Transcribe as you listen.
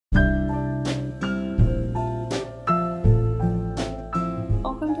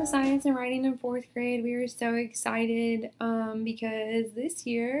Science and Writing in 4th grade. We are so excited because this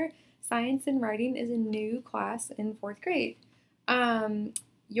year Science and Writing is a new class in 4th grade.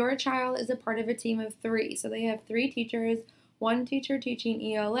 Your child is a part of a team of 3. So they have 3 teachers, 1 teacher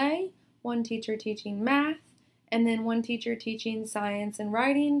teaching ELA, 1 teacher teaching math, and then 1 teacher teaching science and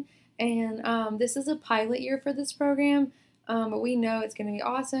writing. And this is a pilot year for this program, but we know it's going to be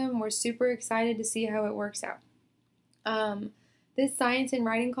awesome. We're super excited to see how it works out. This science and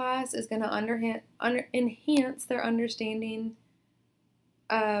writing class is going to enhance their understanding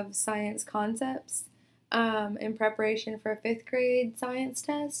of science concepts in preparation for a 5th grade science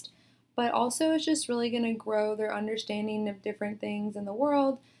test, but also it's just really going to grow their understanding of different things in the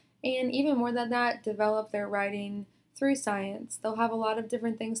world, and even more than that, develop their writing through science. They'll have a lot of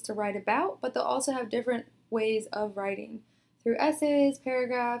different things to write about, but they'll also have different ways of writing through essays,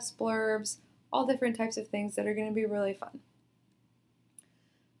 paragraphs, blurbs, all different types of things that are going to be really fun.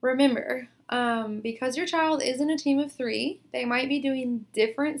 Remember, because your child is in a team of 3, they might be doing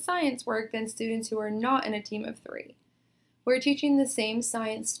different science work than students who are not in a team of 3. We're teaching the same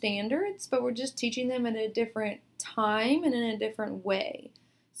science standards, but we're just teaching them at a different time and in a different way.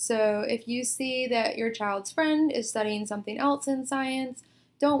 So if you see that your child's friend is studying something else in science,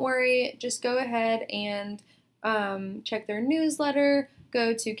 don't worry, just go ahead and check their newsletter,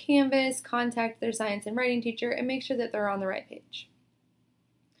 go to Canvas, contact their science and writing teacher, and make sure that they're on the right page.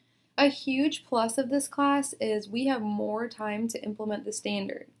 A huge plus of this class is we have more time to implement the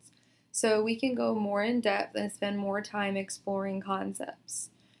standards. So we can go more in depth and spend more time exploring concepts.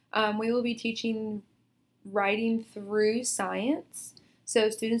 We will be teaching writing through science,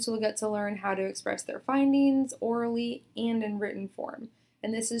 so students will get to learn how to express their findings orally and in written form.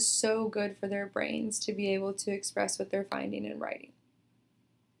 And this is so good for their brains to be able to express what they're finding in writing.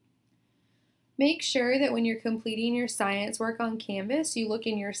 Make sure that when you're completing your science work on Canvas, you look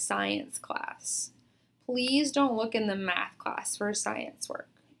in your science class. Please don't look in the math class for science work,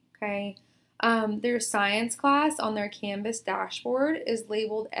 okay? Their science class on their Canvas dashboard is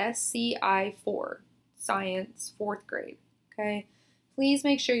labeled SCI4, Science 4th grade, okay? Please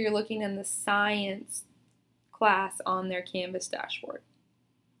make sure you're looking in the science class on their Canvas dashboard.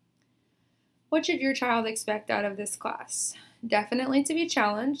 What should your child expect out of this class? Definitely to be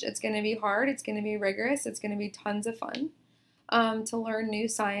challenged. It's going to be hard. It's going to be rigorous. It's going to be tons of fun. To learn new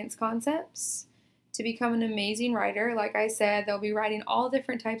science concepts, to become an amazing writer. Like I said, they'll be writing all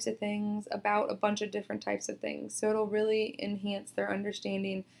different types of things about a bunch of different types of things. So it'll really enhance their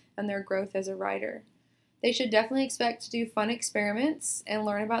understanding and their growth as a writer. They should definitely expect to do fun experiments and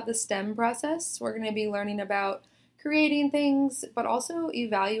learn about the STEM process. We're going to be learning about creating things, but also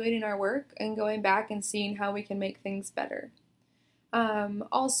evaluating our work and going back and seeing how we can make things better.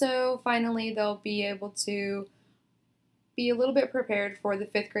 Also, finally, they'll be able to be a little bit prepared for the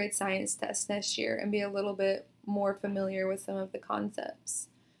 5th grade science test next year and be a little bit more familiar with some of the concepts.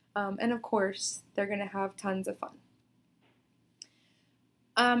 And of course, they're going to have tons of fun.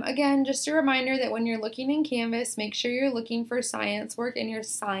 Again, just a reminder that when you're looking in Canvas, make sure you're looking for science work in your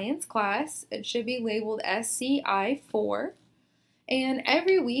science class. It should be labeled SCI4. And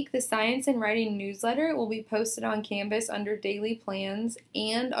every week, the Science and Writing newsletter will be posted on Canvas under daily plans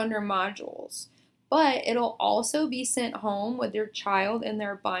and under modules. But it'll also be sent home with your child in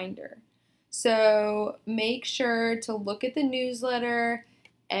their binder. So make sure to look at the newsletter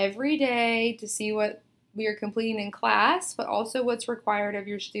every day to see what we are completing in class, but also what's required of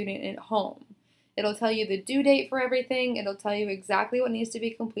your student at home. It'll tell you the due date for everything. It'll tell you exactly what needs to be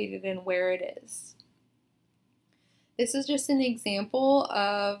completed and where it is. This is just an example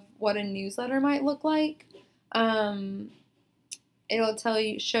of what a newsletter might look like. It'll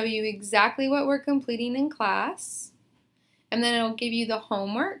show you exactly what we're completing in class, and then it'll give you the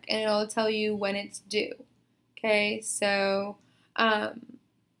homework, and it'll tell you when it's due. Okay, so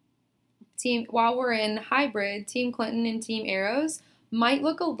while we're in hybrid, Team Clinton and Team Arrows might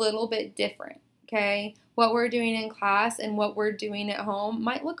look a little bit different. Okay, what we're doing in class and what we're doing at home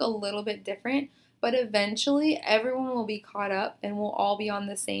might look a little bit different, but eventually everyone will be caught up and we'll all be on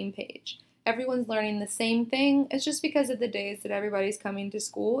the same page. Everyone's learning the same thing. It's just because of the days that everybody's coming to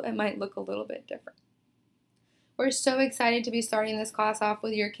school, it might look a little bit different. We're so excited to be starting this class off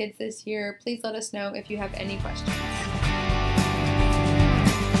with your kids this year. Please let us know if you have any questions.